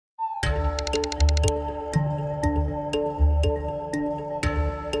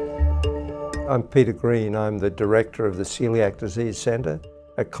I'm Peter Green. I'm the director of the Celiac Disease Center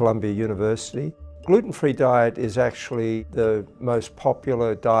at Columbia University. Gluten-free diet is actually the most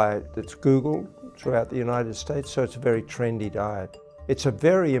popular diet that's Googled throughout the United States, so it's a very trendy diet. It's a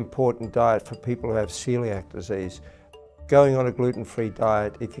very important diet for people who have celiac disease. Going on a gluten-free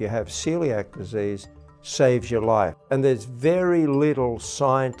diet, if you have celiac disease, saves your life. And there's very little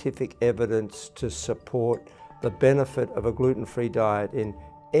scientific evidence to support the benefit of a gluten-free diet in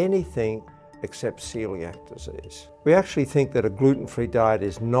anything except celiac disease. We actually think that a gluten-free diet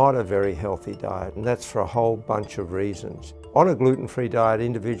is not a very healthy diet, and that's for a whole bunch of reasons. On a gluten-free diet,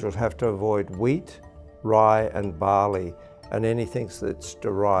 individuals have to avoid wheat, rye, and barley, and anything that's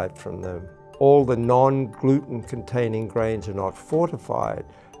derived from them. All the non-gluten containing grains are not fortified,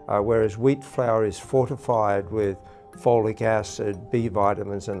 whereas wheat flour is fortified with folic acid, B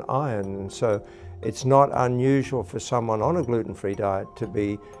vitamins, and iron. And so it's not unusual for someone on a gluten-free diet to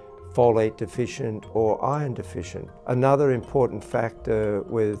be folate deficient or iron deficient. Another important factor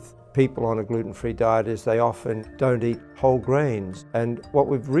with people on a gluten-free diet is they often don't eat whole grains. And what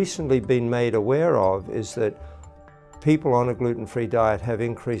we've recently been made aware of is that people on a gluten-free diet have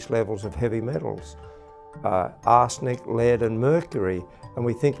increased levels of heavy metals, arsenic, lead, and mercury. And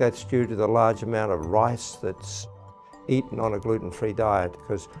we think that's due to the large amount of rice that's eaten on a gluten-free diet,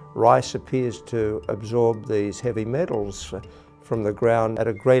 because rice appears to absorb these heavy metals from the ground at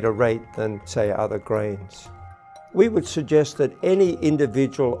a greater rate than, say, other grains. We would suggest that any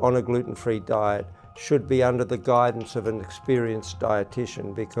individual on a gluten-free diet should be under the guidance of an experienced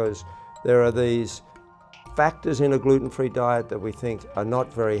dietitian, because there are these factors in a gluten-free diet that we think are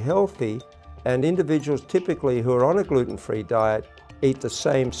not very healthy, and individuals typically who are on a gluten-free diet eat the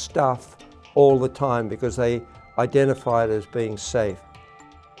same stuff all the time because they identify it as being safe.